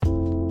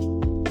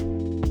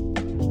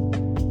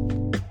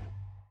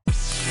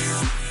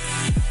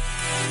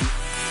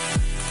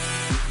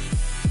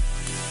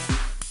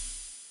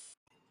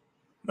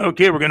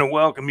Okay, we're going to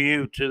welcome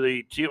you to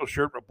the Teal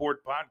Shirt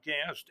Report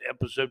podcast,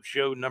 episode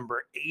show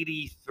number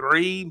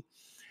 83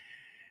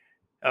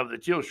 of the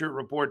Teal Shirt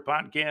Report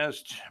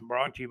podcast,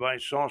 brought to you by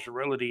Saucer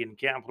Realty and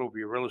Capital for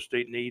your real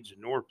estate needs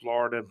in North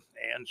Florida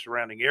and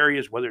surrounding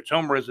areas, whether it's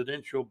home,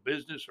 residential,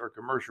 business, or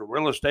commercial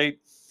real estate.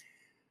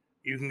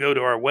 You can go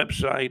to our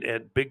website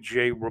at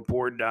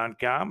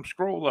bigjreport.com.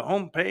 Scroll the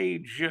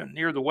homepage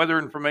near the weather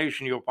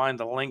information. You'll find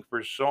the link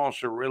for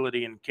Saucer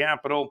Realty and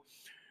Capital.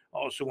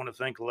 Also want to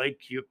thank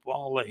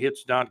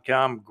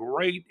LakeUpallahits.com.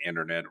 Great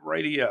internet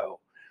radio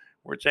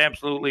where it's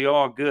absolutely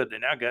all good. They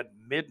now got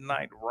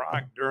midnight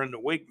rock during the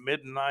week,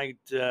 midnight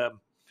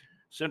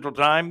Central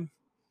Time,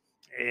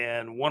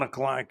 and 1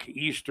 o'clock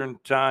Eastern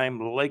Time.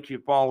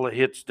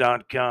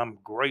 LakeUpallahits.com.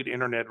 Great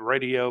internet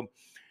radio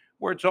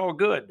where it's all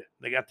good.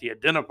 They got the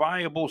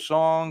identifiable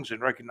songs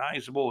and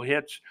recognizable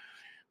hits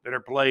that are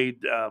played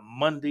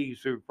Monday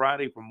through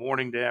Friday from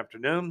morning to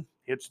afternoon.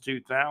 Hits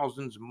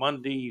 2000s,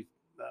 Monday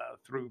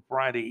through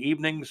Friday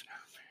evenings,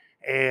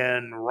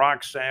 and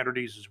rock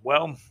Saturdays as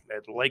well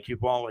at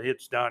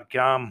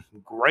LakeUpallahits.com.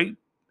 Great,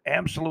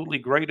 absolutely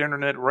great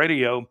internet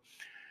radio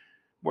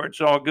where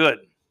it's all good.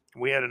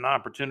 We had an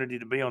opportunity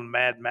to be on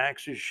Mad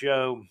Max's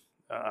show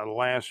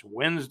last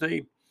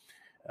Wednesday.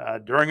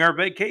 During our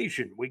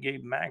vacation, we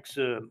gave Max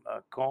a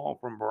call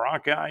from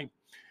Boracay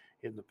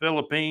in the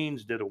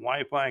Philippines, did a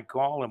Wi-Fi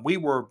call, and we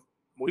were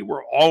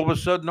all of a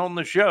sudden on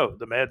the show,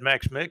 the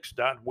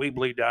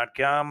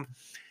madmaxmix.weebly.com.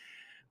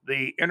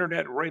 The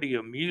internet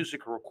radio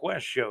music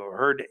request show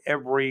heard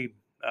every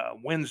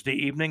Wednesday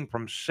evening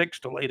from 6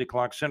 to 8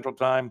 o'clock Central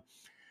Time,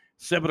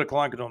 7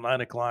 o'clock until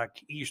 9 o'clock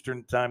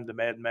Eastern Time, the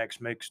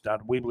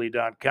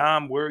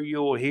madmaxmix.weebly.com, where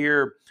you'll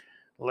hear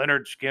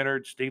Leonard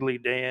Skinner, Steely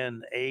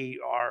Dan,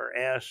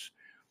 ARS,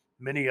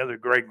 many other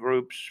great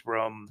groups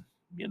from,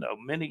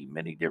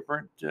 many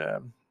different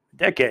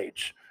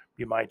decades,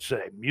 you might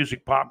say.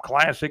 Music pop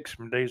classics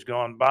from days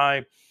gone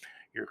by.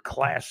 Your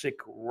classic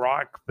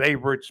rock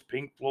favorites,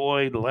 Pink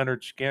Floyd,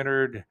 Leonard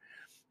Skinner,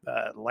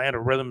 Atlanta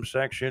Rhythm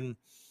Section.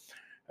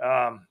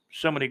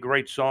 So many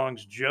great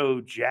songs.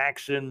 Joe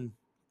Jackson,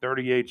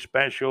 38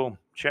 Special.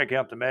 Check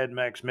out the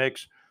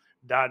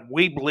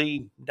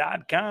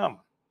madmaxmix.weebly.com.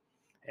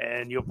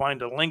 And you'll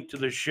find a link to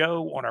the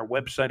show on our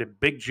website at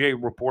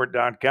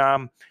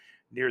bigjreport.com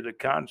near the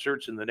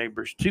concerts in the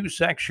Neighbors 2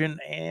 section,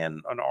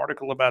 and an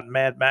article about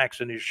Mad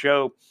Max and his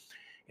show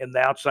in the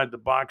Outside the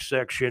Box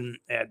section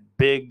at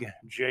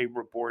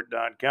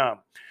bigjreport.com.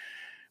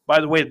 By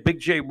the way, at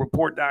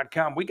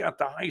bigjreport.com, we got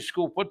the high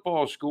school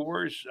football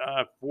scores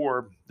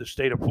for the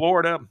state of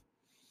Florida.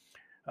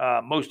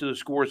 Most of the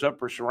scores up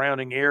for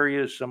surrounding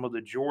areas. Some of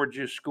the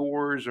Georgia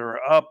scores are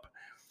up,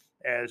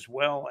 as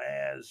well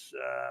as,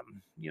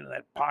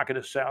 that pocket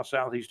of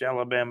southeast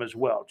Alabama as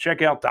well.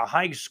 Check out the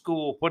high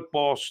school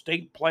football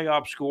state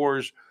playoff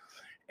scores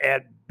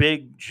at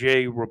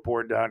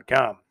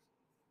bigjreport.com.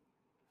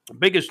 The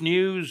biggest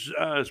news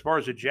as far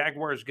as the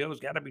Jaguars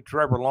goes got to be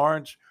Trevor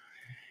Lawrence.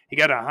 He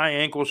got a high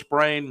ankle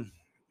sprain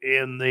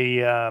in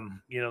the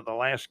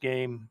last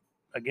game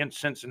against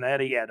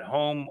Cincinnati at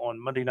home on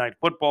Monday Night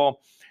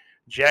Football.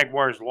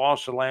 Jaguars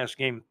lost the last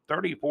game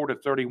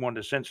 34-31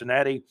 to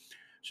Cincinnati.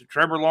 So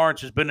Trevor Lawrence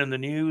has been in the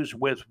news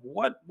with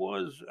what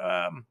was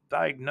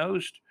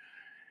diagnosed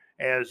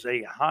as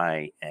a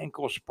high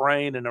ankle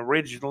sprain. And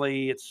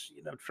originally it's,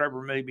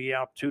 Trevor may be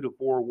out 2 to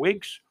 4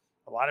 weeks.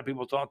 A lot of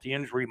people thought the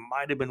injury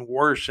might have been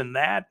worse than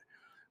that,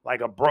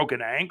 like a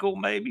broken ankle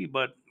maybe,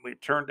 but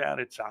it turned out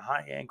it's a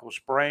high ankle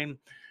sprain.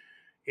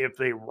 If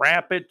they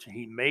wrap it,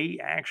 he may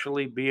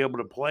actually be able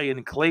to play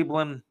in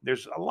Cleveland.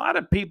 There's a lot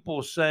of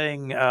people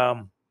saying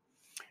that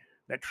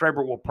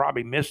Trevor will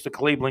probably miss the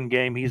Cleveland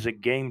game. He's a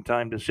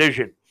game-time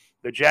decision.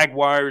 The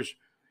Jaguars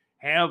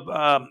have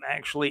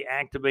actually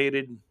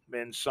activated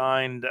and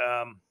signed.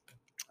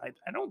 I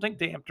don't think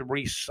they have to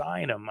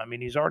re-sign him. I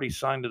mean, he's already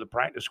signed to the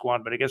practice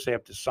squad, but I guess they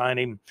have to sign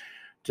him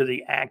to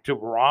the active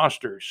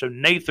roster. So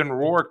Nathan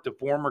Rourke, the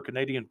former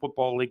Canadian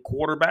Football League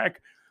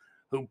quarterback,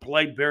 who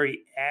played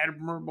very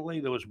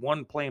admirably. There was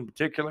one play in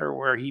particular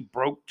where he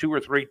broke 2 or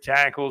 3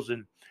 tackles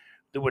and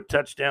threw a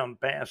touchdown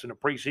pass in a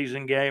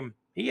preseason game.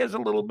 He has a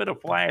little bit of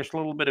flash, a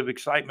little bit of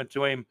excitement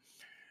to him.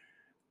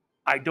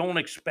 I don't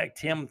expect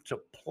him to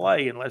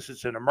play unless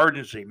it's an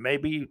emergency.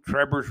 Maybe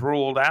Trevor's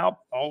ruled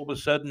out. All of a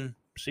sudden,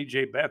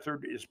 C.J.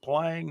 Beathard is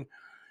playing,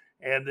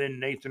 and then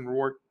Nathan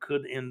Rourke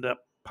could end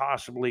up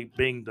possibly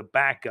being the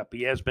backup.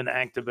 He has been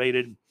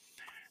activated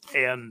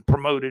and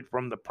promoted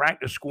from the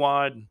practice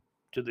squad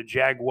to the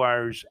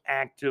Jaguars'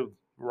 active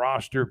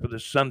roster for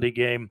the Sunday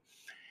game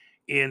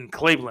in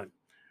Cleveland.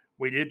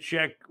 We did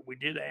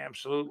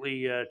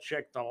absolutely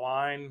check the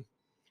line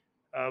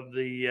of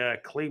the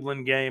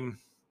Cleveland game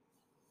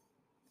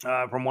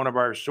from one of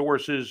our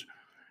sources.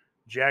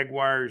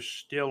 Jaguars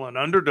still an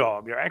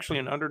underdog. They're actually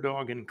an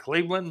underdog in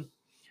Cleveland.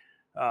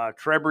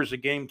 Trevor's a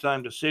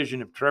game-time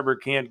decision. If Trevor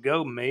can't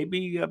go,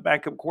 maybe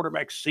backup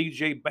quarterback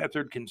C.J.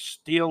 Beathard can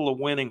steal a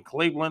win in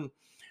Cleveland.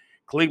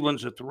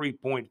 Cleveland's a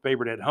 3-point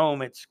favorite at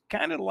home. It's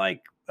kind of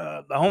like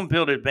the home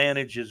field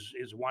advantage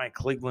is why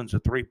Cleveland's a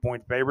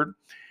 3-point favorite,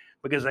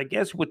 because I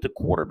guess with the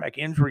quarterback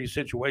injury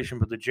situation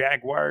for the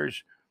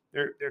Jaguars,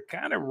 they're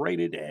kind of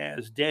rated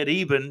as dead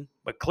even,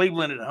 but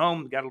Cleveland at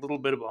home got a little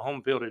bit of a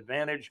home field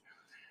advantage.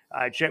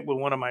 I checked with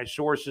one of my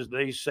sources.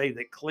 They say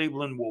that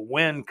Cleveland will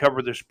win,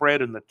 cover the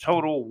spread, and the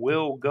total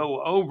will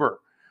go over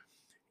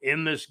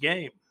in this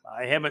game.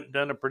 I haven't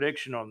done a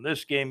prediction on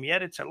this game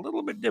yet. It's a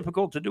little bit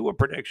difficult to do a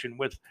prediction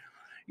with,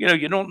 you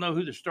don't know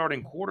who the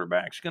starting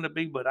quarterback's going to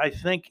be, but I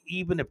think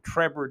even if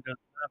Trevor does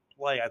not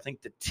play, I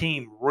think the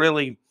team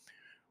really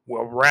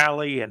will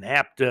rally and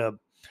have to,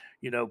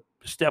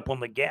 step on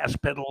the gas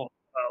pedal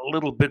a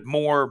little bit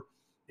more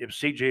if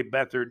CJ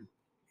Beathard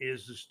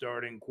is the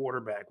starting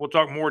quarterback. We'll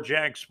talk more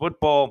Jags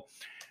football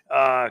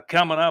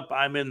coming up.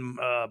 I'm in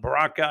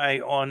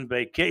Boracay on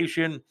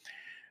vacation.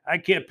 I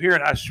kept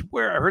hearing, I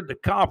swear I heard the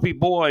coffee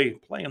boy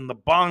playing the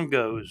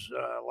bongos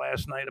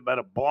last night about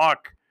a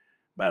block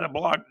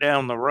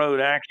down the road,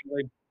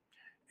 actually.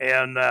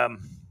 And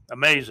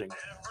amazing.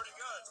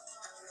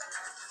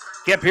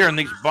 Kept hearing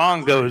these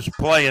bongos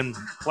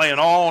playing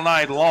all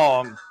night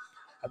long.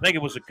 I think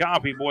it was a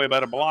coffee boy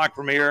about a block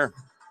from here.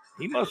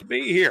 He must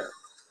be here.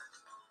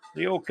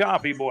 The old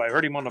coffee boy. I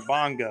heard him on the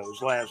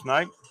bongos last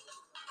night.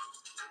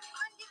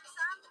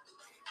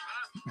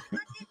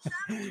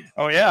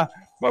 Oh, yeah?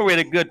 Boy, we had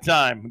a good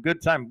time.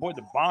 Good time. Boy,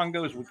 the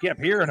bongos, we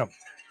kept hearing them.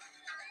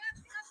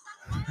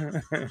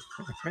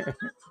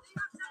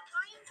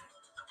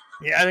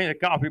 Yeah, I think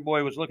the coffee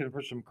boy was looking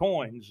for some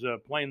coins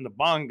playing the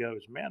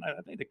bongos. Man,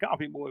 I think the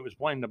coffee boy was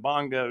playing the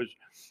bongos.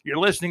 You're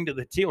listening to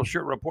the Teal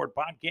Shirt Report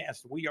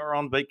podcast. We are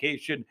on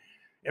vacation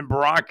in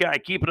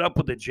Boracay. Keep it up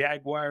with the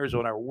Jaguars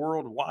on our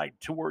worldwide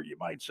tour, you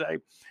might say.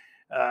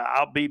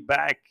 I'll be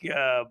back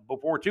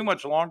before too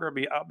much longer.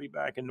 I'll be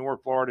back in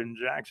North Florida in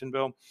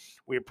Jacksonville.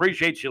 We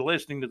appreciate you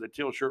listening to the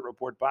Teal Shirt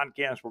Report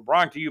podcast. We're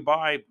brought to you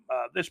by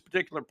this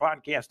particular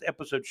podcast,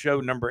 episode show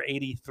number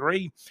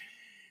 83.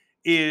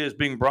 Is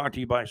being brought to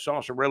you by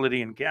Salsa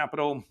Realty and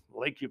Capital,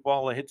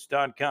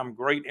 LakeViewFallahits.com,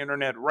 great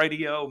internet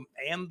radio,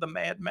 and the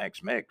Mad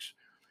Max Mix.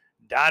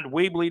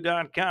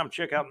 Weebly.com.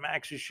 Check out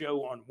Max's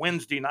show on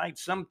Wednesday night.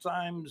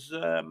 Sometimes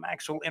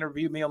Max will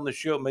interview me on the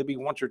show maybe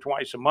once or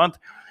twice a month.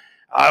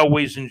 I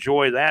always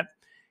enjoy that.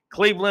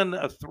 Cleveland,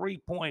 a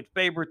 3-point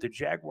favorite. The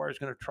Jaguars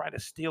going to try to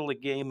steal a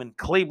game in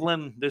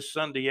Cleveland this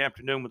Sunday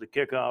afternoon with a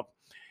kickoff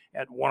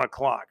at 1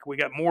 o'clock. We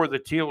got more of the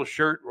Teal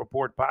Shirt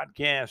Report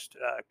podcast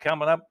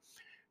coming up.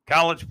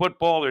 College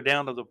football, they're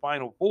down to the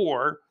Final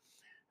Four.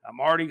 I'm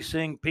already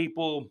seeing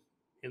people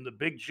in the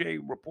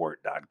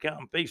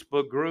BigJReport.com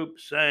Facebook group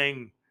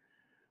saying,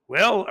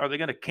 well, are they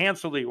going to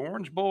cancel the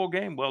Orange Bowl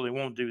game? Well, they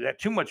won't do that.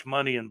 Too much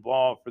money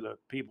involved for the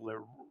people that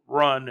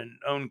run and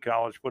own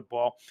college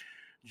football.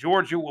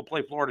 Georgia will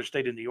play Florida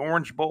State in the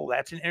Orange Bowl.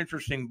 That's an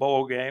interesting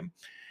bowl game.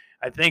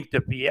 I think the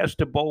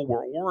Fiesta Bowl,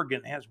 where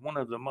Oregon has one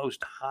of the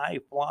most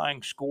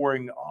high-flying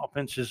scoring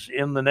offenses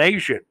in the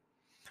nation.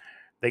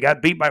 They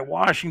got beat by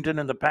Washington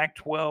in the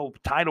Pac-12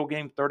 title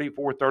game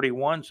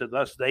 34-31, so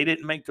thus they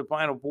didn't make the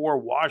Final Four.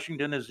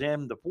 Washington is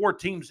in. The 4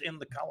 teams in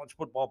the college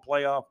football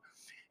playoff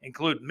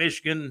include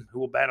Michigan, who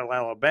will battle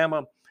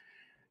Alabama.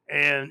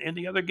 And in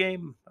the other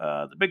game,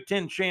 the Big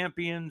Ten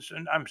champions,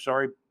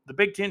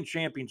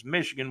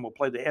 Michigan, will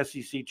play the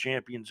SEC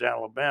champions,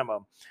 Alabama.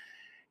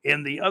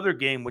 In the other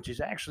game, which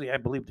is actually, I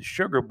believe, the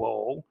Sugar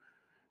Bowl,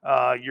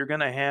 you're going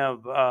to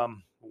have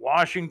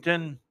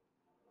Washington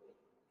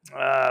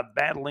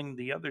battling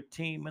the other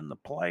team in the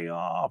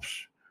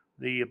playoffs,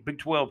 the Big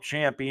 12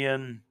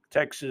 champion,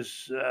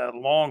 Texas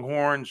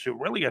Longhorns, who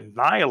really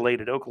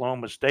annihilated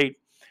Oklahoma State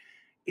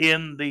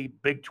in the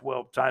Big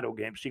 12 title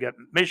game. So you got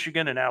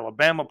Michigan and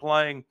Alabama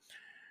playing,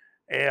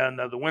 and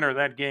the winner of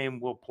that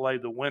game will play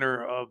the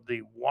winner of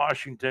the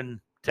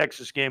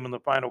Washington-Texas game in the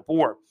Final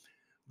Four.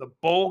 The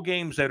bowl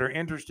games that are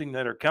interesting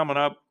that are coming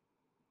up,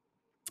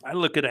 I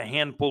look at a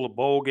handful of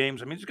bowl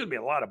games. I mean, there's going to be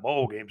a lot of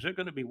bowl games. There's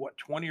going to be,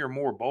 20 or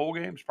more bowl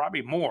games?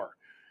 Probably more.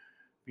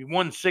 If you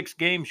won 6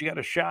 games, you got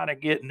a shot at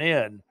getting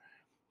in.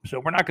 So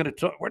we're not going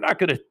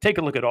to take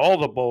a look at all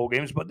the bowl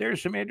games, but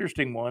there's some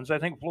interesting ones. I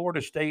think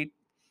Florida State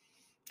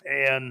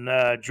and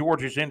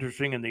Georgia's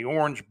interesting in the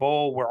Orange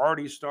Bowl. We're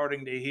already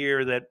starting to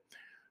hear that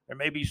there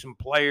may be some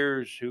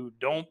players who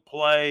don't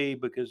play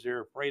because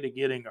they're afraid of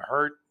getting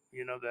hurt,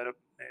 that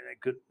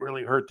it could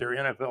really hurt their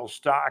NFL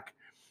stock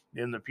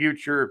in the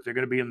future if they're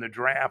going to be in the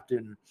draft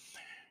in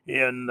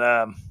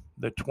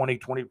the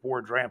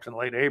 2024 draft in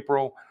late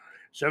April.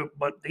 So,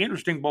 but the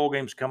interesting bowl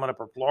games coming up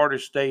are Florida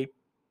State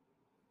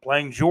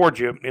playing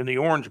Georgia in the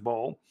Orange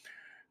Bowl.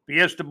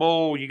 Fiesta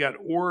Bowl, you got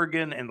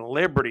Oregon and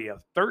Liberty, a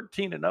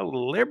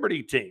 13-0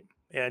 Liberty team.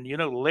 And,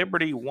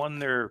 Liberty won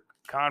their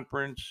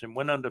conference and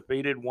went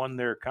undefeated, won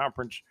their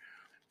conference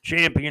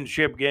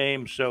championship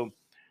game. So,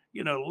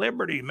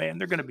 Liberty, man,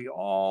 they're going to be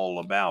all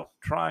about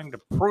trying to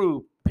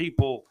prove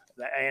people.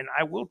 And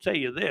I will tell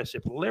you this,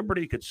 if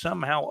Liberty could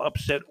somehow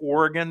upset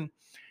Oregon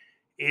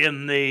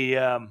in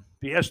the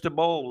Fiesta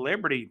Bowl,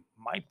 Liberty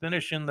might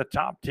finish in the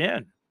top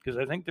 10 because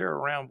I think they're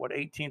around,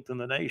 18th in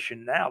the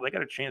nation now. They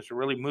got a chance to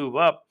really move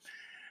up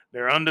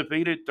They're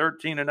undefeated,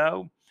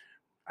 13-0.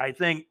 I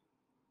think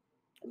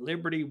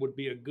Liberty would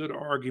be a good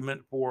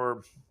argument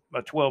for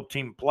a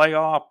 12-team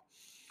playoff.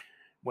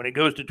 When it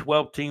goes to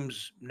 12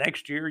 teams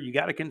next year, you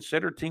got to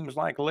consider teams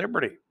like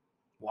Liberty.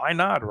 Why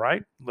not,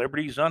 right?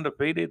 Liberty's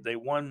undefeated. They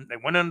went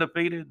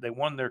undefeated. They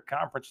won their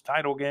conference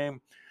title game.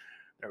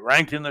 They're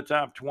ranked in the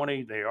top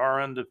 20. They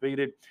are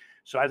undefeated.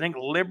 So I think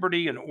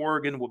Liberty and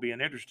Oregon will be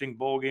an interesting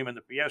bowl game in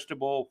the Fiesta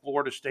Bowl.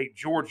 Florida State,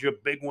 Georgia,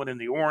 big one in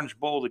the Orange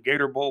Bowl. The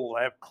Gator Bowl will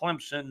have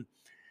Clemson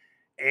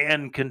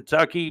and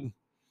Kentucky.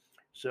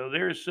 So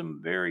there's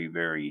some very,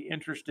 very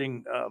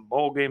interesting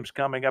bowl games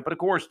coming up. But of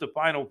course, the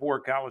Final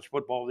Four college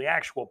football, the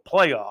actual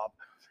playoff,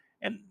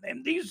 and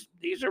these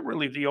are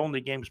really the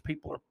only games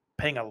people are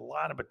paying a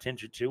lot of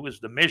attention to is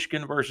the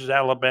Michigan versus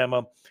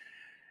Alabama.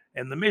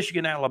 And the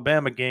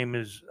Michigan-Alabama game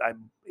is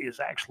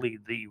actually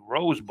the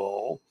Rose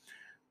Bowl.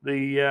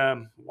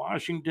 The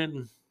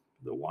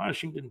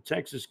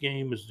Washington-Texas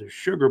game is the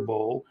Sugar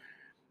Bowl.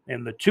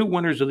 And the two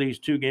winners of these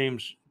two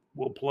games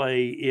will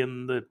play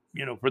in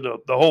for the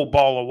whole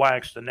ball of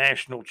wax, the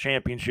national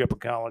championship of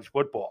college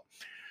football.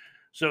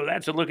 So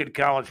that's a look at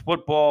college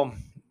football.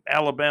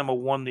 Alabama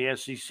won the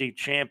SEC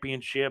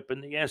championship,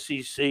 and the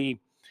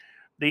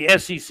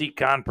SEC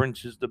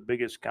conference is the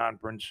biggest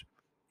conference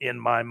in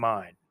my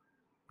mind.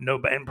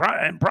 No, and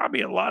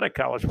probably a lot of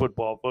college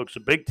football folks. The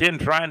Big Ten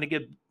trying to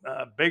get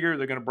bigger.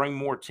 They're going to bring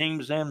more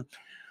teams in.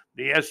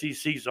 The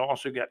SEC's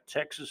also got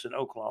Texas and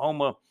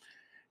Oklahoma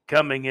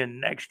coming in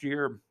next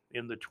year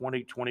in the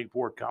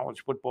 2024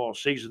 college football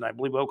season. I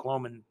believe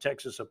Oklahoma and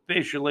Texas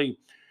officially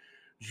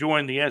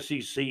joined the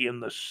SEC in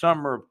the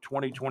summer of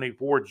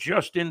 2024,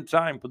 just in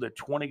time for the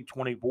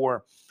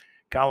 2024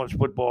 college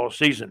football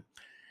season.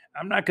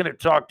 I'm not going to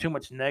talk too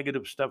much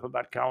negative stuff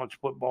about college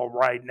football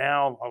right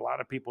now. A lot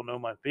of people know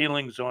my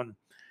feelings on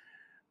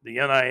the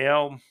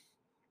NIL,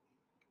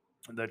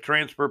 the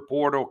transfer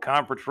portal,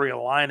 conference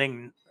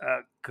realignment.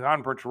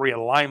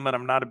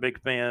 I'm not a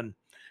big fan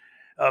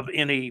of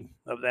any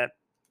of that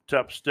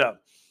tough stuff.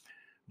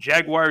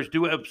 Jaguars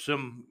do have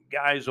some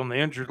guys on the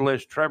injured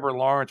list. Trevor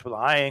Lawrence with a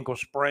high ankle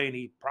sprain.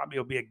 He probably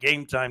will be a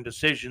game time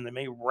decision. They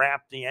may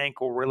wrap the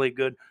ankle really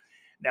good.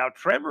 Now,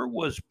 Trevor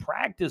was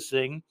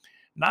practicing,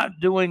 not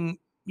doing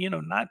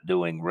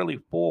really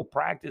full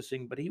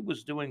practicing, but he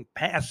was doing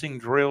passing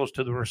drills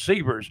to the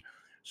receivers.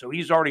 So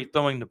he's already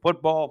throwing the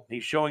football.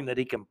 He's showing that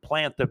he can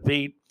plant the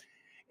feet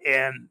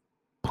and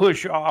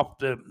push off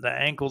the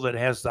ankle that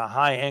has the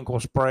high ankle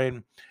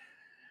sprain.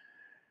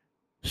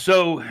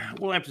 So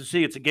we'll have to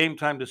see. It's a game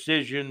time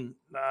decision.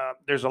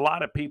 There's a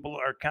lot of people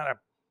are kind of,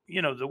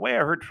 the way I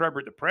heard Trevor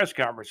at the press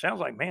conference, sounds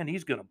like, man,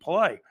 he's going to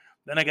play.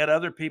 Then I got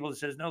other people that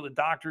says, no, the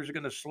doctors are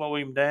going to slow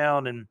him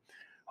down and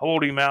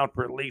hold him out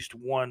for at least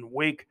 1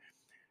 week.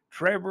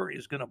 Trevor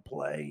is going to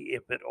play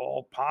if at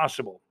all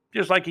possible.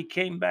 Just like he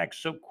came back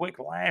so quick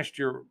last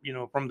year,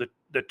 from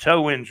the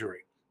toe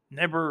injury.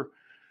 Never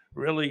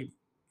really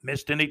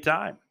missed any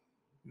time.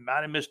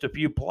 Might have missed a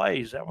few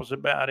plays. That was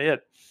about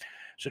it.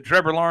 So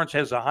Trevor Lawrence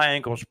has a high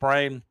ankle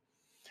sprain.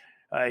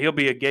 He'll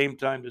be a game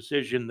time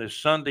decision this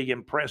Sunday.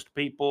 Impressed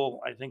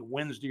people, I think,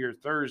 Wednesday or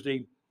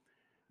Thursday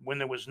when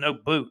there was no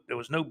boot. There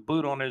was no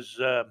boot on his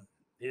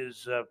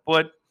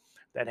foot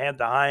that had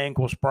the high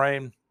ankle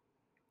sprain.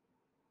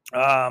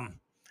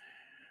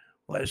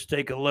 Let's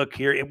take a look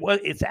here.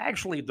 It's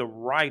actually the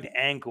right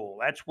ankle.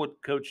 That's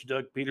what Coach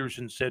Doug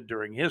Peterson said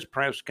during his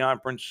press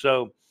conference.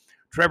 So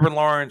Trevor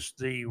Lawrence,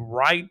 the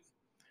right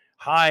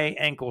high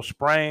ankle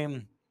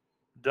sprain.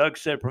 Doug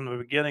said from the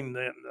beginning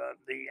that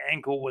the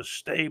ankle was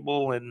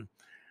stable, and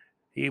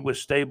he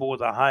was stable with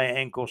a high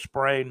ankle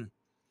sprain,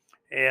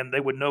 and they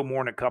would know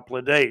more in a couple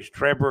of days.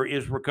 Trevor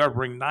is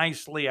recovering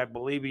nicely. I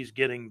believe he's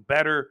getting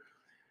better,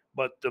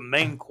 but the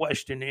main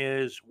question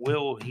is,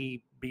 will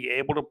he be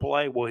able to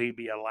play? Will he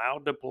be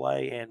allowed to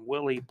play? And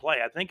will he play?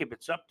 I think if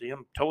it's up to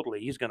him totally,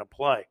 he's going to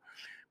play,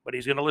 but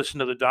he's going to listen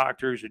to the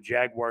doctors, the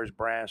Jaguars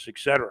brass,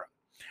 etc.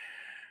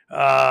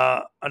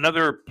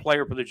 Another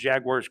player for the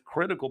Jaguars,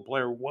 critical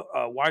player,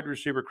 wide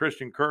receiver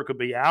Christian Kirk could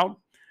be out.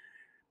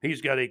 He's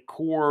got a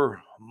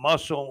core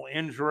muscle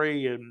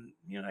injury, and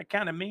that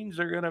kind of means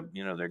they're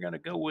gonna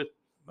go with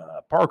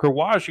Parker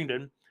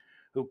Washington,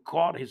 who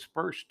caught his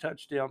first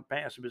touchdown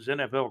pass of his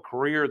NFL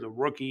career, the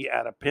rookie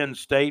out of Penn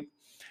State.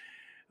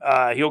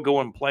 He'll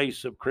go in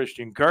place of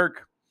Christian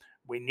Kirk.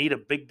 We need a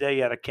big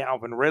day out of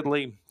Calvin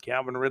Ridley.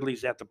 Calvin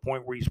Ridley's at the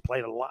point where he's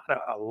played a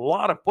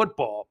lot of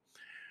football.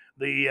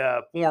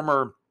 The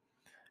former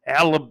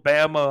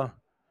Alabama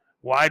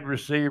wide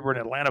receiver and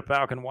Atlanta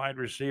Falcon wide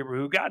receiver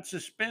who got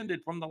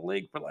suspended from the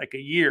league for like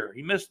a year.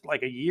 He missed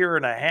like a year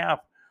and a half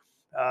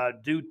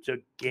due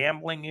to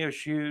gambling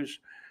issues.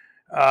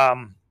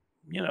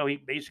 He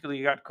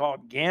basically got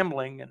caught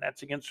gambling, and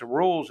that's against the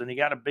rules, and he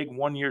got a big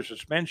 1-year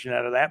suspension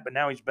out of that, but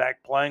now he's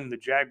back playing. The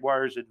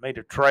Jaguars had made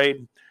a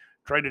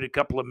traded a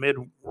couple of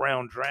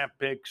mid-round draft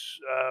picks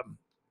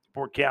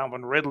for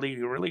Calvin Ridley,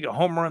 really a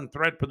home run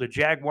threat for the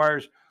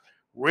Jaguars.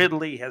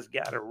 Ridley has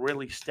got to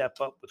really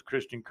step up with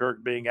Christian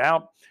Kirk being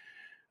out.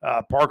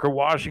 Parker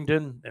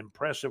Washington,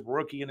 impressive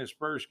rookie in his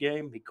first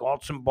game. He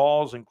caught some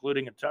balls,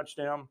 including a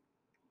touchdown.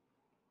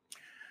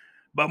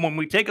 But when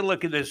we take a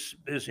look at this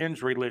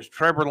injury list,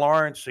 Trevor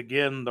Lawrence,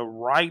 again, the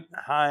right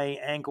high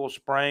ankle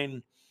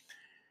sprain.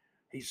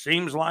 He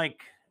seems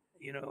like,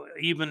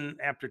 even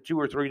after 2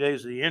 or 3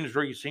 days of the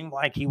injury, he seemed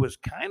like he was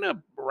kind of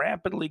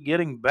rapidly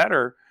getting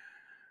better.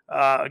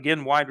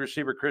 Again, wide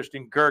receiver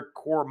Christian Kirk,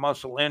 core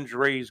muscle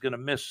injury. He's going to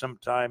miss some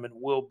time and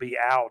will be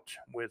out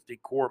with the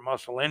core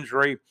muscle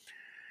injury.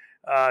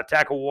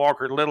 Tackle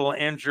Walker Little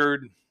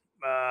injured,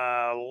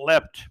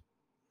 left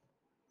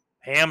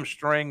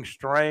hamstring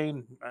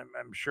strain.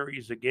 I'm sure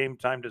he's a game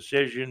time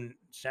decision.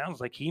 Sounds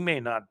like he may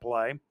not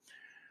play.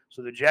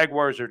 So the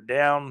Jaguars are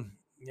down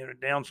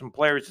some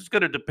players. It's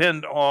going to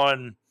depend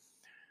on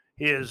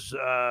his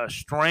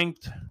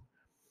strength,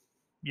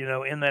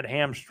 in that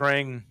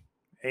hamstring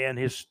and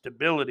his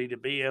stability to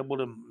be able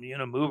to,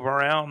 move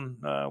around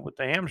with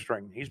the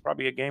hamstring. He's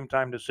probably a game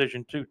time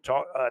decision too.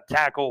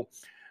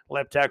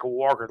 Left tackle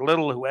Walker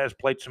Little, who has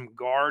played some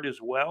guard as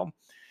well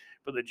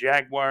for the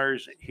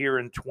Jaguars here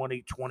in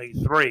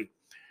 2023.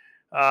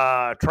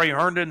 Trey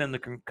Herndon in the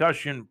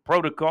concussion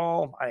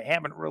protocol. I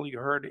haven't really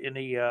heard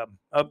any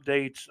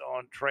updates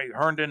on Trey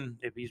Herndon.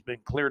 If he's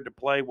been cleared to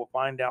play, we'll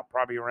find out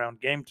probably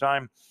around game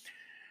time.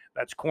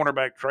 That's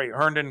cornerback Trey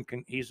Herndon.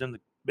 He's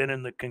been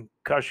in the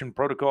concussion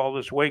protocol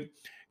this week.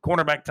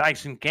 Cornerback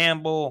Tyson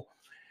Campbell,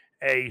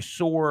 a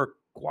sore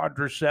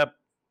quadricep.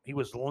 He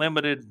was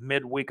limited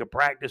midweek of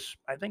practice.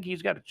 I think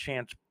he's got a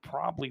chance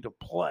probably to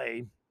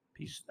play.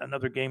 He's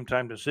another game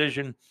time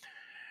decision.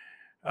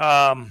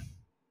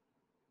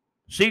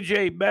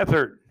 C.J.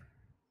 Beathard,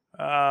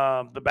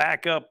 the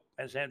backup,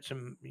 has had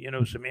some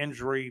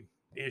injury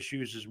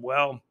issues as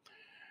well.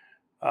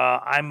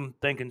 I'm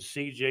thinking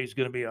CJ is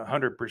going to be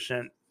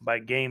 100% by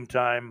game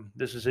time.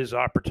 This is his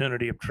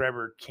opportunity if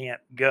Trevor can't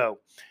go.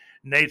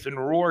 Nathan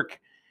Rourke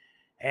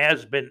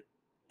has been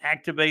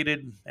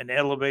activated and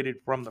elevated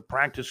from the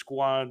practice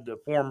squad, the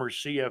former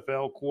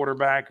CFL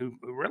quarterback who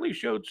really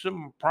showed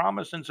some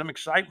promise and some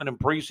excitement in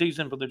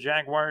preseason for the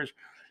Jaguars.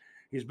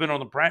 He's been on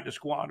the practice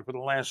squad for the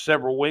last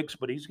several weeks,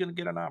 but he's going to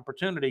get an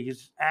opportunity.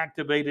 He's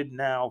activated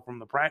now from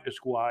the practice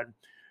squad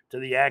to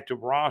the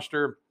active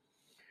roster.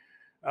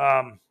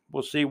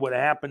 We'll see what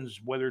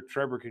happens, whether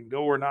Trevor can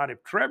go or not.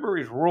 If Trevor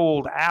is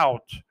ruled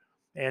out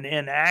and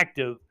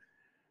inactive,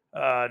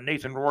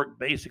 Nathan Rourke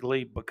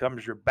basically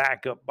becomes your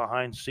backup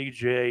behind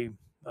C.J.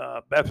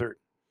 Beathard.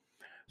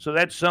 So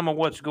that's some of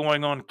what's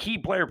going on. Key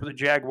player for the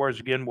Jaguars,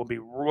 again, will be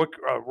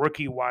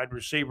rookie wide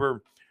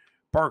receiver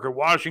Parker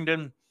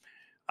Washington.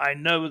 I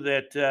know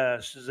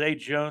that Zay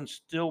Jones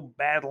still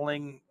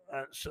battling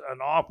an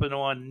off and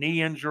on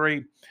knee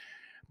injury,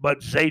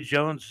 but Zay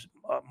Jones,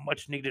 a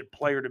much-needed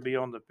player to be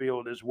on the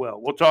field as well.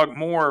 We'll talk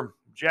more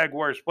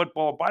Jaguars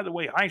football. By the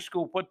way, high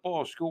school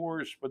football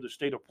scores for the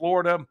state of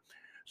Florida,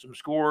 some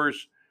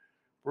scores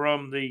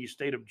from the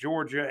state of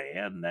Georgia,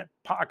 and that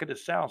pocket of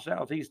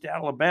southeast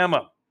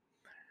Alabama.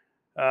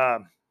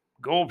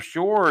 Gulf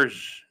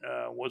Shores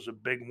was a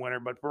big winner,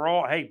 but for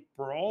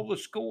all the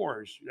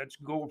scores, that's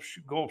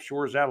Gulf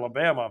Shores,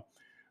 Alabama.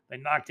 They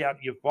knocked out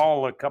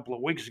Eufaula a couple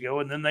of weeks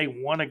ago, and then they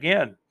won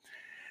again.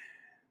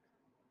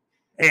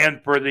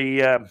 And for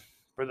the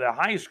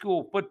high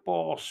school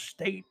football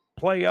state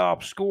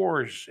playoff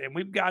scores, and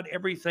we've got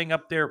everything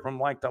up there from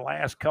like the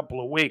last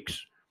couple of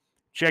weeks.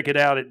 Check it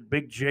out at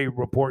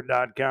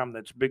bigjreport.com.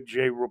 That's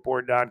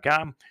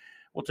bigjreport.com.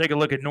 We'll take a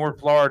look at North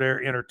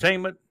Florida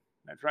Entertainment.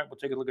 That's right. We'll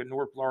take a look at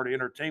North Florida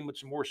Entertainment.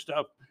 Some more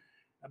stuff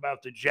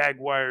about the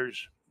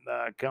Jaguars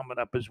coming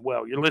up as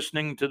well. You're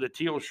listening to the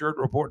Teal Shirt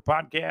Report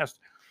podcast.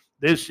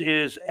 This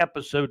is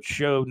episode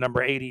show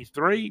number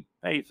 83.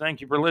 Hey,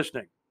 thank you for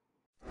listening.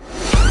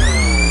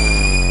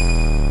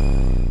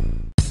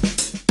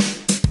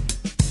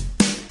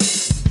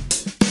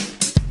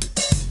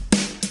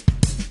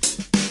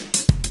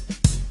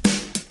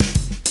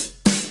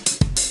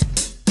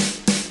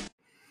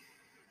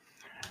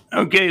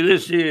 Okay,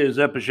 this is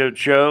episode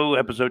show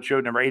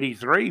number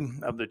 83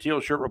 of the Teal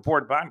Shirt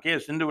Report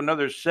podcast. Into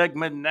another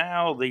segment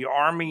now. The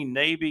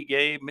Army-Navy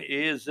game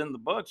is in the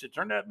books. It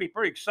turned out to be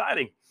pretty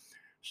exciting.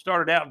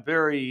 Started out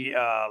very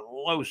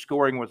low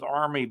scoring with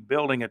Army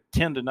building a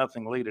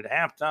 10-0 lead at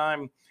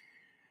halftime.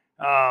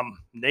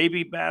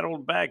 Navy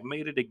battled back,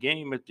 made it a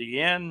game at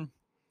the end.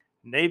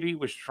 Navy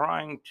was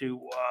trying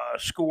to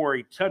score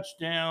a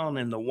touchdown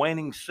in the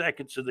waning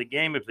seconds of the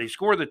game. If they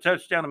score the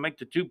touchdown and make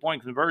the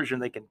 2-point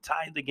conversion, they can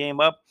tie the game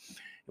up.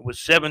 It was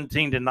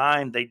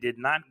 17-9. They did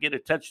not get a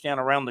touchdown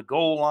around the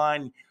goal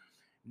line.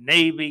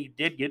 Navy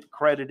did get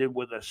credited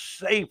with a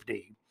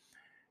safety,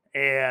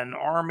 and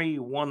Army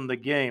won the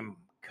game.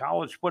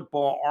 College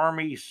football,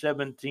 Army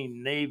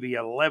 17, Navy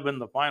 11.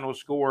 The final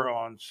score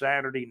on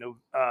Saturday,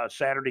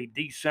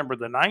 December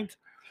the 9th.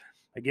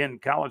 Again,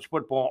 college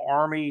football,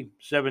 Army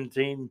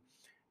 17,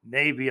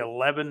 Navy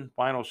 11.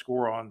 Final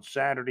score on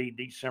Saturday,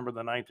 December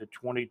the 9th of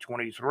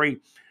 2023.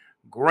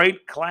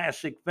 Great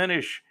classic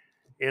finish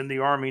in the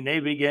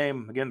Army-Navy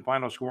game. Again,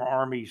 final score,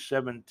 Army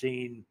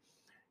 17,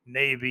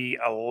 Navy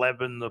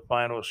 11, the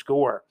final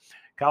score.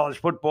 College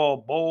football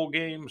bowl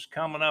games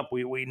coming up.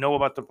 We know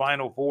about the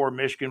Final Four,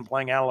 Michigan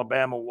playing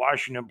Alabama,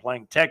 Washington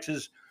playing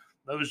Texas.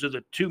 Those are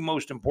the two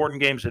most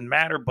important games that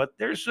matter, but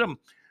there's some,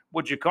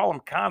 would you call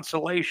them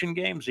consolation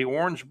games? The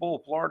Orange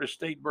Bowl, Florida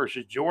State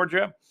versus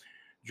Georgia.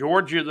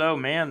 Georgia, though,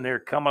 man, they're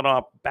coming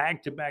off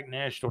back-to-back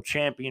national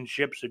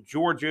championships. At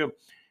Georgia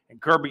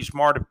and Kirby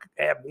Smart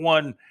have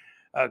won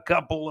a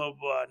couple of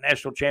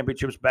national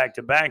championships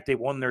back-to-back. They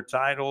won their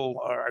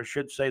title, or I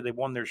should say they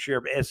won their share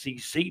of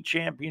SEC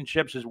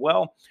championships as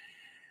well.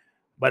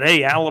 But,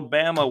 hey,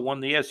 Alabama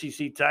won the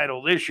SEC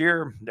title this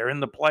year. They're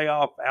in the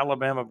playoff,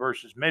 Alabama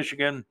versus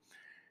Michigan.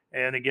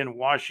 And, again,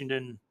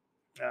 Washington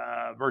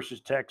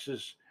versus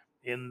Texas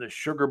in the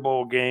Sugar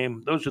Bowl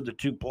game. Those are the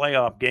two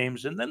playoff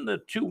games. And then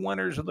the two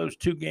winners of those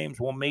two games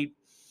will meet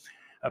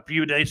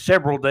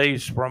several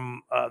days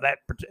from that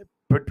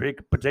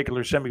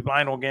particular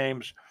semifinal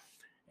games.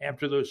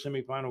 After those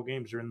semifinal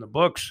games are in the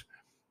books,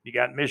 you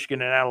got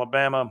Michigan and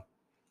Alabama,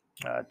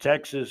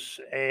 Texas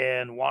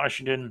and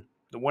Washington.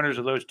 The winners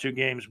of those two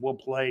games will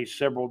play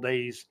several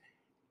days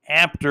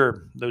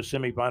after those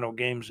semifinal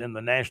games in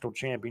the national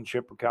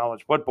championship for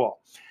college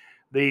football.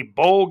 The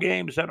bowl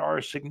games that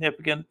are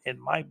significant in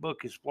my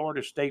book is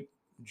Florida State,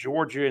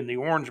 Georgia in the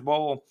Orange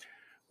Bowl.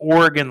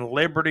 Oregon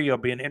Liberty will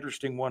be an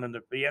interesting one in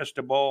the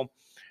Fiesta Bowl.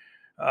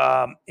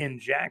 In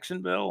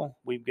Jacksonville,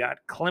 we've got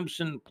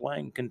Clemson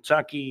playing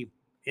Kentucky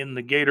in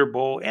the Gator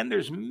Bowl. And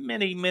there's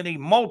many, many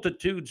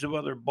multitudes of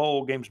other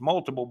bowl games,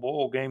 multiple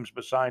bowl games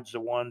besides the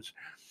ones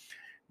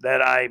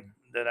that I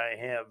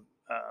have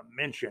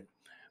mentioned.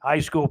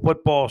 High school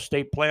football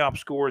state playoff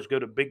scores. Go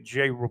to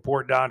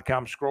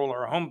bigjreport.com, scroll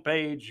our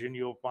homepage, and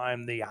you'll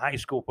find the high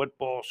school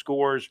football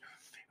scores.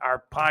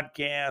 Our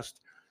podcast,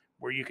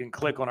 where you can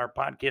click on our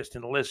podcast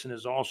and listen,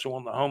 is also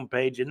on the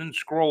homepage. And then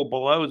scroll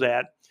below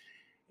that,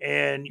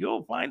 and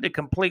you'll find a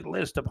complete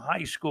list of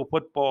high school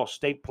football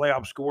state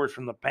playoff scores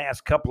from the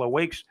past couple of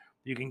weeks.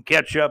 You can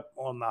catch up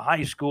on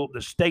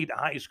the state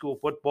high school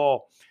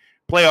football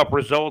playoff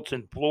results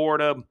in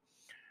Florida,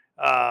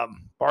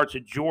 parts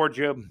of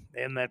Georgia,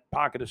 and that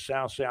pocket of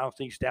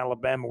southeast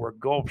Alabama where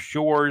Gulf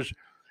Shores,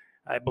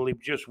 I believe,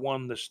 just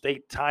won the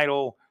state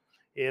title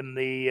in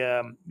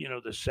the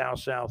the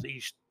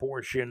southeast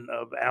portion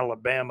of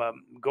Alabama.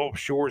 Gulf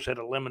Shores had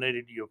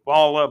eliminated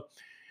Eufaula.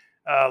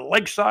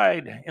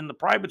 Lakeside in the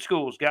private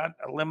schools got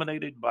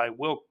eliminated by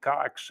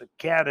Wilcox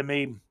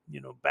Academy,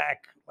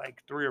 back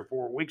like 3 or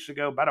 4 weeks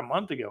ago, about a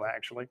month ago,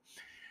 actually.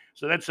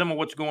 So that's some of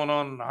what's going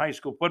on in high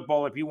school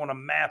football. If you want to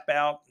map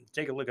out and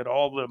take a look at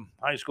all the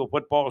high school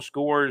football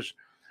scores,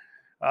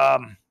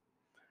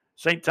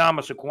 St.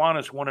 Thomas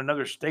Aquinas won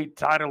another state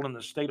title in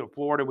the state of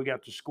Florida. We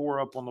got the score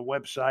up on the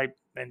website,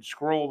 and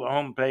scroll the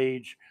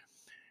homepage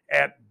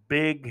at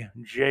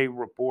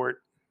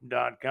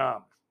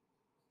bigjreport.com.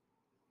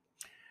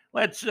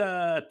 Let's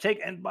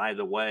and by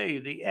the way,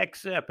 the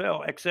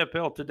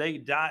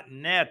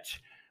XFLtoday.net.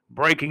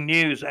 Breaking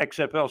news,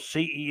 XFL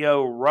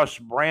CEO Russ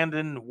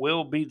Brandon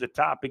will be the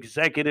top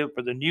executive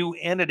for the new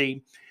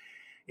entity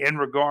in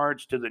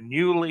regards to the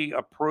newly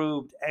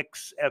approved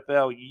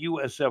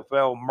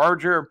XFL-USFL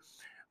merger.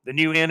 The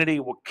new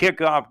entity will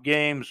kick off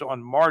games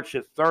on March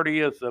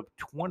 30th of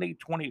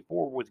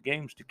 2024 with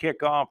games to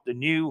kick off the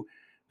new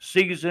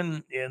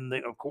season in,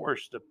 of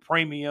course, the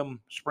Premium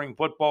Spring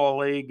Football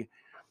League.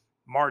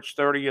 March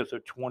 30th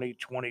of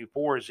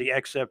 2024 as the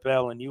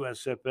XFL and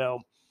USFL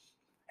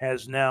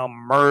has now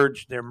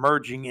merged. They're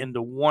merging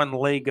into one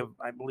league of,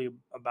 I believe,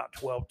 about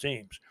 12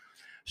 teams.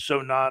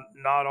 So not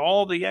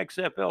all the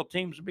XFL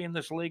teams will be in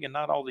this league, and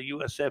not all the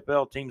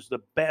USFL teams.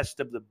 The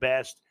best of the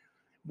best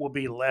will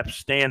be left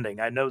standing.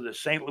 I know the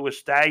St. Louis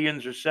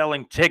Stallions are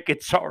selling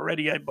tickets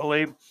already, I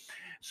believe.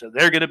 So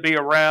they're going to be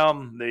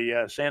around.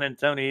 The San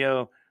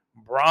Antonio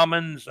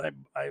Brahmins, I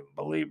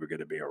believe, are going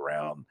to be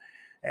around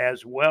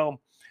as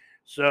well.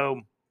 So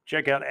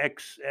check out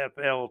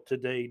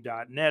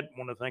xfltoday.net.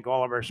 Want to thank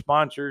all of our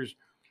sponsors.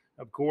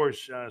 Of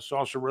course,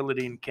 Saucer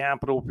Realty and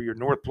Capital for your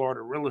North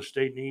Florida real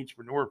estate needs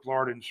for North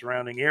Florida and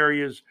surrounding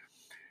areas.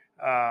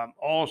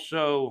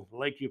 Also,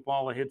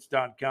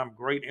 LakeUfallahits.com,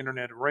 great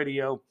internet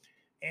radio.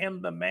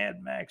 And the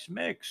Mad Max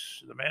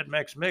Mix, the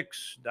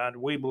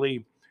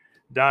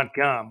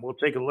madmaxmix.weebly.com. We'll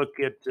take a look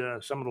at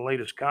some of the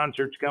latest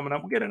concerts coming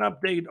up. We'll get an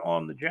update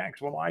on the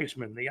Jacksonville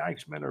Icemen. The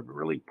Icemen are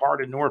really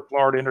part of North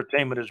Florida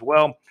entertainment as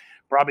well.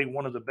 Probably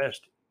one of the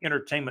best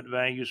entertainment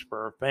values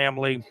for our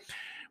family.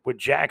 With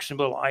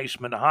Jacksonville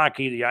Icemen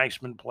hockey, the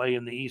Icemen play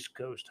in the East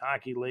Coast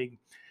Hockey League.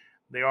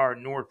 They are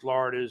North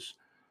Florida's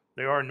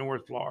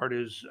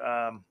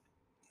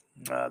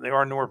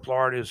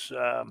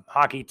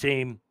hockey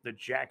team, the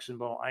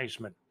Jacksonville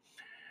Icemen.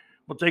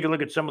 We'll take a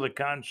look at some of the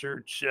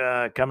concerts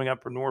coming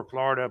up for North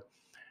Florida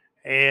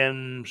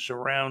and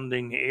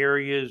surrounding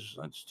areas.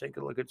 Let's take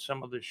a look at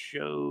some of the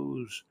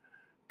shows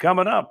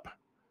coming up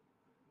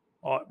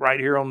right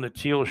here on the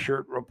Teal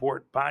Shirt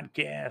Report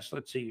podcast.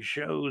 Let's see,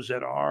 shows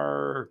that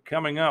are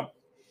coming up.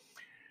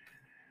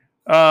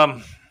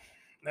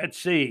 Let's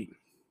see.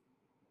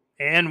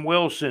 Ann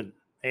Wilson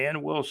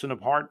Ann Wilson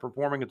of Heart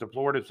performing at the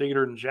Florida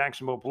Theater in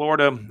Jacksonville,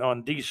 Florida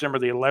on December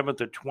the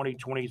 11th of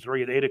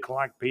 2023 at 8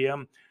 o'clock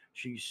p.m.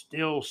 She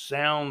still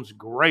sounds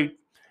great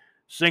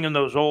singing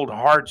those old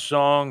Heart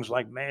songs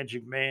like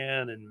Magic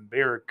Man and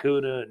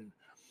Barracuda. And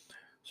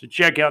so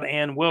check out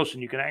Ann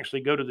Wilson. You can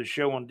actually go to the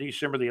show on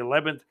December the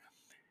 11th.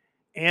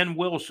 Ann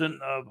Wilson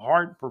of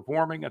Heart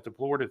performing at the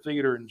Florida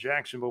Theater in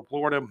Jacksonville,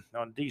 Florida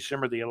on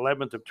December the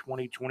 11th of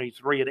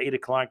 2023 at 8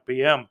 o'clock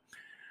p.m.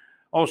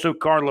 Also,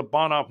 Carla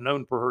Bonoff,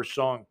 known for her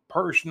song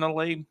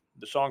Personally.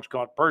 The song's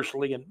called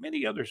Personally, and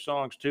many other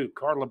songs too.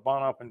 Carla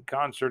Bonoff in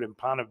concert in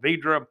Ponte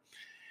Vedra,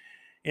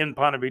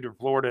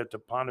 Florida at the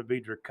Ponte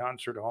Vedra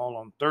Concert Hall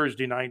on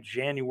Thursday night,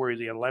 January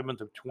the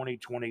 11th of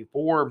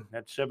 2024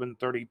 at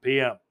 7:30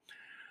 p.m.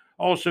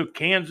 Also,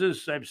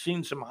 Kansas, I've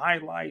seen some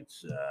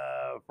highlights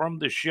from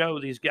the show.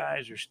 These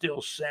guys are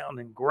still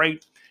sounding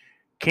great.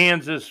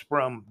 Kansas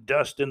from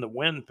Dust in the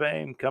Wind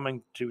fame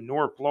coming to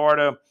North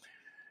Florida.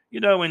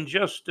 In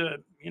just a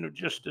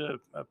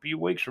few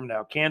weeks from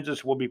now,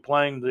 Kansas will be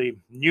playing the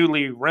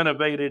newly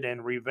renovated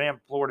and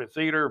revamped Florida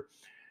Theater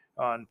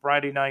on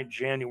Friday night,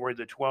 January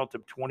the 12th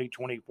of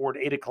 2024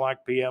 at 8 o'clock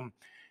p.m.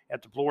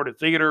 at the Florida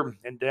Theater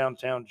in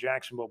downtown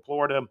Jacksonville,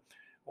 Florida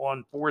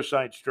on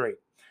Forsyth Street.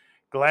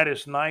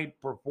 Gladys Knight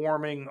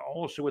performing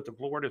also at the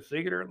Florida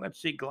Theater.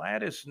 Let's see,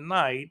 Gladys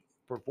Knight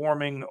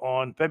performing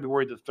on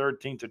February the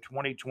 13th of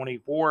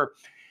 2024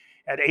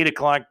 at 8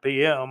 o'clock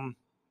p.m.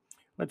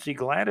 Let's see,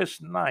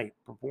 Gladys Knight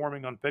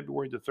performing on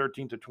February the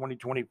 13th of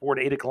 2024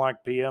 at 8 o'clock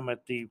p.m.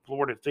 at the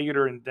Florida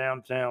Theater in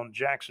downtown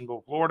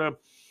Jacksonville, Florida.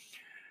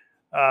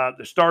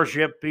 The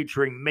Starship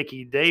featuring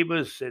Mickey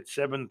Davis at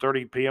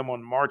 7:30 p.m.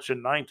 on March the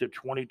 9th of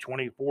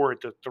 2024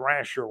 at the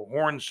Thrasher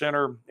Horn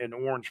Center in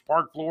Orange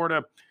Park,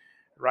 Florida,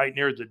 right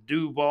near the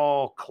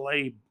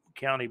Duval-Clay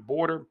County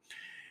border.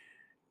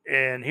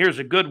 And here's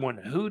a good one,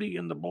 Hootie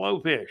and the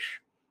Blowfish.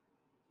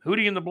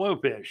 Hootie and the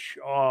Blowfish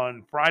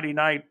on Friday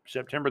night,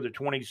 September the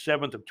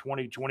 27th of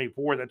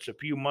 2024. That's a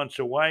few months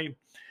away.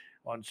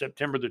 On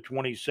September the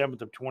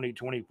 27th of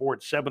 2024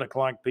 at 7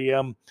 o'clock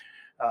p.m.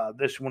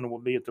 This one will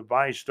be at the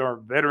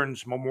VyStar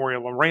Veterans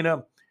Memorial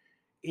Arena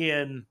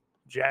in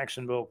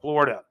Jacksonville,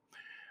 Florida.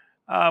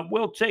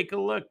 We'll take a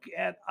look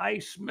at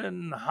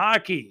Iceman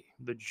hockey.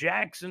 The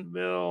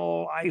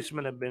Jacksonville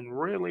Icemen have been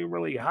really,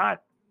 really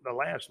hot the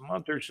last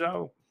month or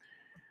so.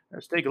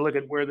 Let's take a look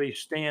at where they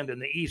stand in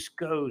the East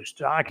Coast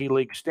Hockey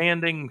League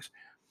standings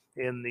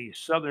in the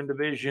Southern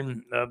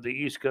Division of the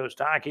East Coast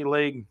Hockey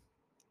League.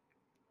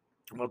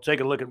 We'll take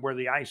a look at where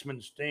the Icemen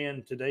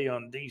stand today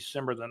on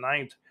December the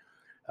 9th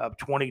of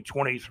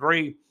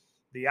 2023.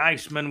 The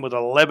Icemen with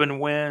 11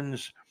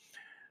 wins,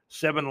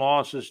 7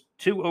 losses,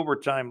 2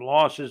 overtime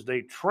losses.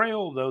 They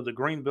trail, though, the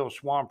Greenville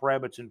Swamp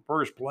Rabbits in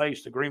first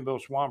place. The Greenville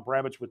Swamp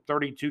Rabbits with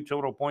 32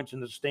 total points in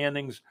the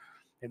standings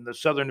in the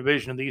Southern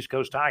Division of the East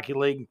Coast Hockey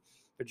League.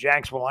 The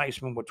Jacksonville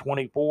Icemen with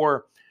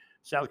 24.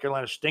 South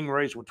Carolina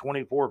Stingrays with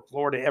 24.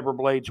 Florida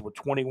Everblades with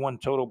 21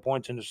 total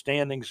points in the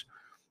standings.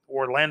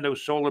 Orlando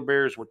Solar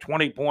Bears with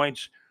 20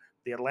 points.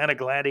 The Atlanta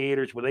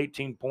Gladiators with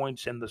 18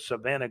 points. And the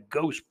Savannah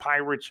Ghost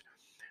Pirates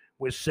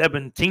with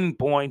 17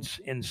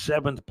 points in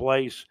 7th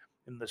place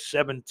in the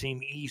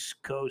 7-team East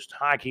Coast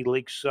Hockey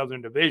League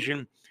Southern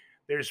Division.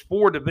 There's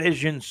 4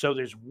 divisions, so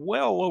there's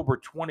well over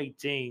 20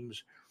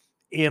 teams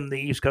in the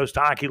East Coast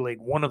Hockey League.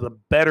 One of the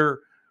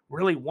better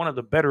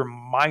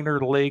minor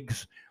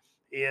leagues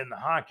in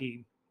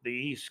hockey, the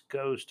East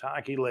Coast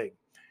Hockey League.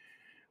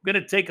 I'm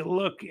going to take a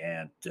look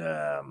at,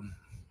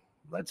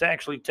 let's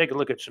actually take a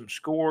look at some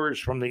scores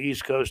from the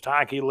East Coast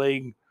Hockey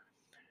League.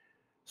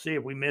 See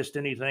if we missed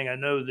anything. I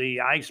know the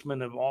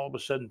Icemen have all of a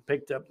sudden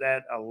picked up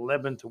that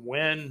 11th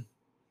win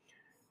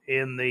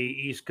in the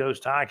East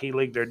Coast Hockey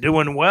League. They're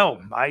doing well.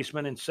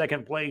 Icemen in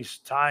second place,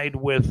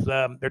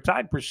 they're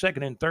tied for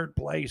second and third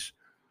place,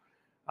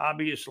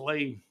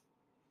 obviously.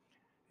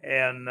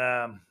 And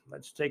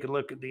let's take a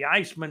look. The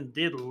Icemen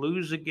did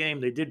lose a game.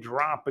 They did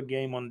drop a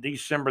game on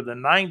December the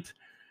 9th.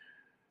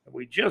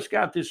 We just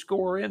got this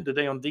score in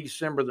today on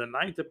December the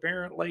 9th,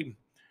 apparently.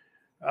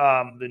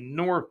 The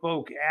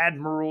Norfolk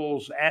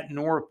Admirals at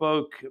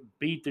Norfolk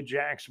beat the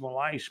Jacksonville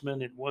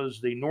Icemen. It was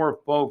the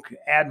Norfolk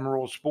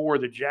Admirals 4,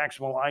 the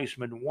Jacksonville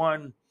Icemen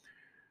 1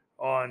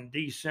 on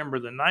December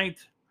the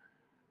 9th.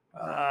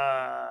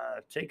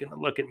 Taking a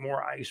look at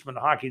more Icemen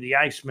hockey. The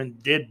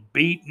Icemen did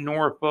beat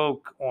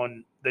Norfolk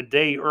on the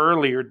day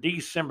earlier,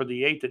 December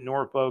the 8th at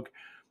Norfolk.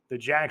 The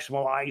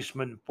Jacksonville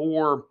Icemen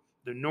 4,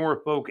 the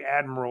Norfolk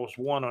Admirals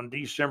 1 on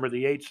December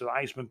the 8th. So the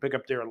Icemen pick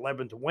up their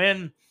 11th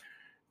win,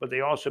 but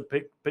they also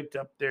picked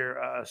up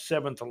their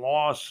 7th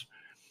loss,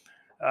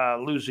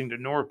 losing to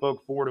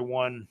Norfolk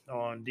 4-1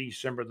 on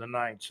December the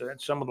 9th. So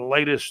that's some of the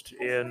latest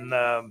in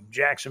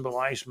Jacksonville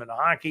Icemen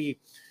hockey.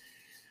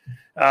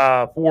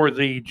 For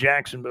the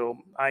Jacksonville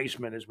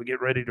Icemen as we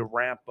get ready to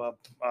wrap up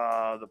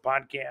the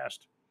podcast.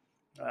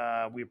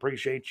 We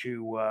appreciate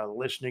you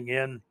listening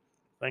in.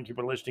 Thank you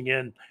for listening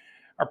in.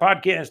 Our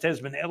podcast has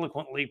been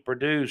eloquently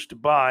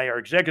produced by our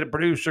executive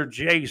producer,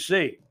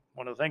 JC. I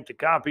want to thank the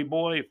Coffee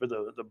Boy for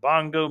the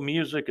bongo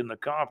music and the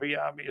coffee,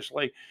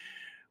 obviously.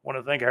 Want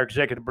to thank our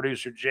executive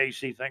producer,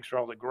 JC. Thanks for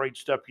all the great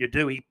stuff you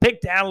do. He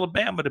picked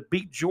Alabama to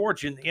beat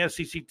Georgia in the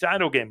SEC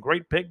title game.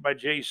 Great pick by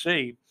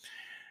JC.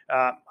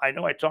 I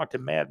know I talked to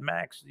Mad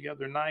Max the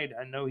other night.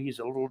 I know he's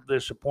a little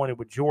disappointed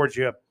with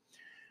Georgia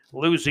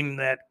losing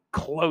that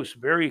close,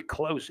 very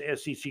close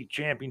SEC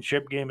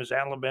championship game as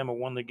Alabama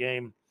won the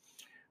game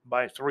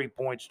by 3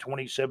 points,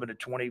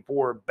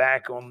 27-24,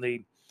 back on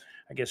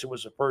I guess it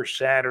was the first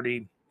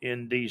Saturday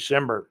in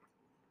December.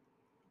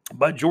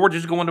 But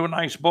Georgia's going to a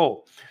nice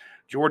bowl.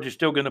 Georgia's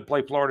still going to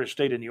play Florida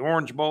State in the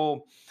Orange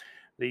Bowl.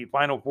 The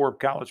Final Four of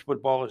college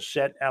football is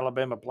set.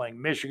 Alabama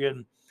playing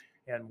Michigan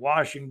and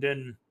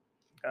Washington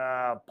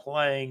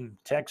playing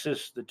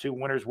Texas. The two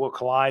winners will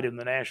collide in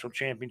the national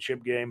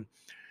championship game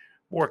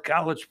for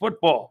college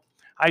football.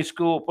 High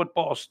school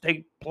football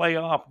state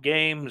playoff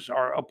games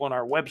are up on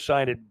our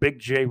website at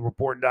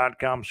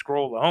bigjreport.com.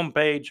 Scroll the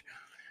homepage.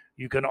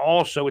 You can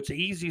also, it's the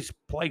easiest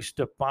place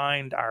to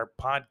find our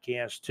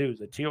podcast too,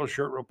 the Teal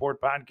Shirt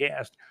Report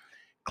podcast.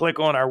 Click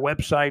on our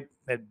website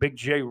at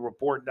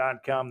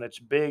bigjreport.com. That's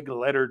big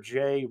letter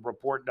J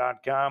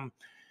report.com.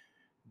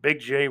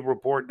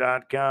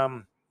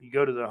 bigjreport.com. You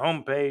go to the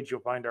homepage, you'll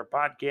find our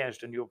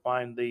podcast, and you'll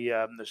find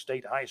the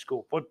state high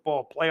school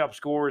football playoff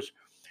scores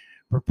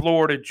for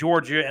Florida,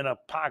 Georgia, and a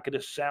pocket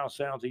of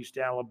Southeast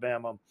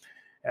Alabama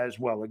as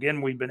well.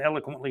 Again, we've been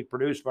eloquently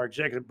produced by our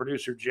executive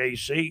producer,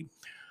 JC.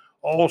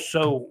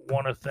 Also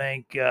want to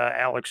thank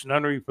Alex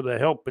Nunnery for the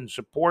help and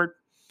support.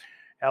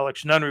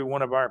 Alex Nunnery,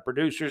 one of our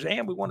producers,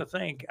 and we want to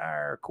thank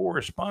our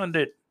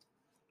correspondent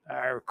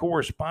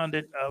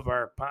of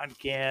our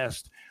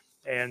podcast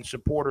and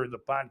supporter of the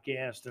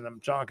podcast, and I'm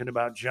talking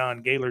about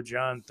John Gaylor.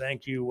 John,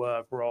 thank you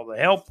for all the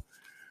help.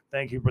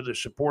 Thank you for the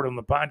support on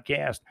the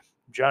podcast.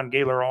 John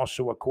Gaylor,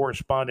 also a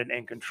correspondent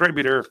and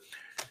contributor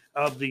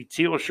of the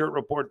Teal Shirt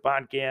Report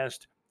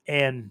podcast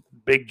and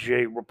Big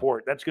J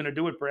Report. That's going to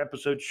do it for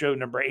show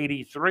number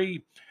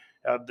 83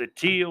 of the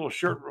Teal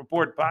Shirt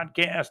Report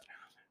podcast.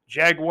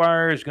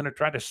 Jaguars going to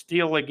try to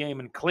steal a game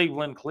in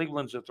Cleveland.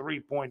 Cleveland's a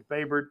 3-point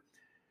favorite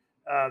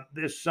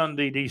this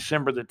Sunday,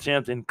 December the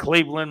 10th in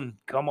Cleveland.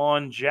 Come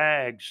on,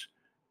 Jags.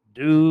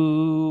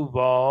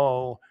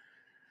 Duval.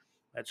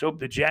 Let's hope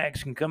the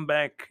Jags can come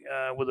back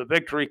with a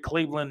victory.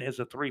 Cleveland is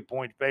a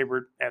 3-point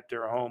favorite at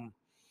their home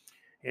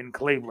in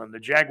Cleveland. The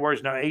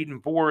Jaguars now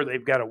 8-4.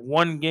 They've got a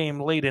 1-game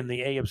lead in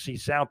the AFC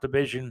South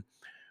Division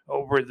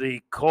over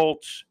the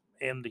Colts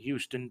and the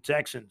Houston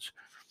Texans.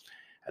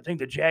 I think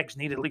the Jags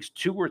need at least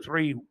 2 or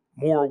 3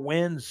 more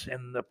wins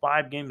in the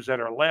 5 games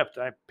that are left.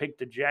 I picked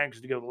the Jags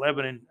to go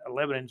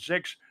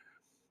 11-6.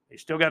 They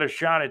still got a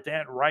shot at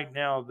that. Right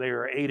now,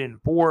 they're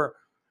 8-4.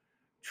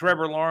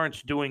 Trevor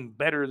Lawrence doing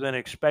better than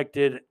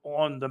expected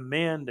on the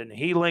mend and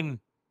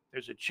healing.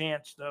 There's a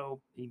chance, though,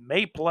 he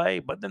may play,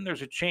 but then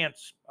there's a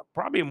chance,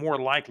 probably a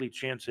more likely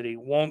chance that he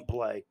won't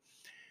play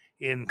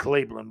in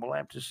Cleveland. We'll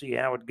have to see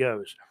how it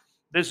goes.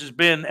 This has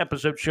been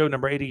show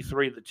number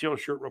 83 of the Teal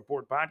Shirt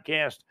Report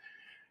podcast.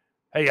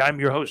 Hey, I'm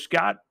your host,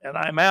 Scott, and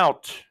I'm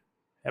out.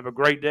 Have a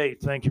great day.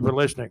 Thank you for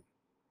listening.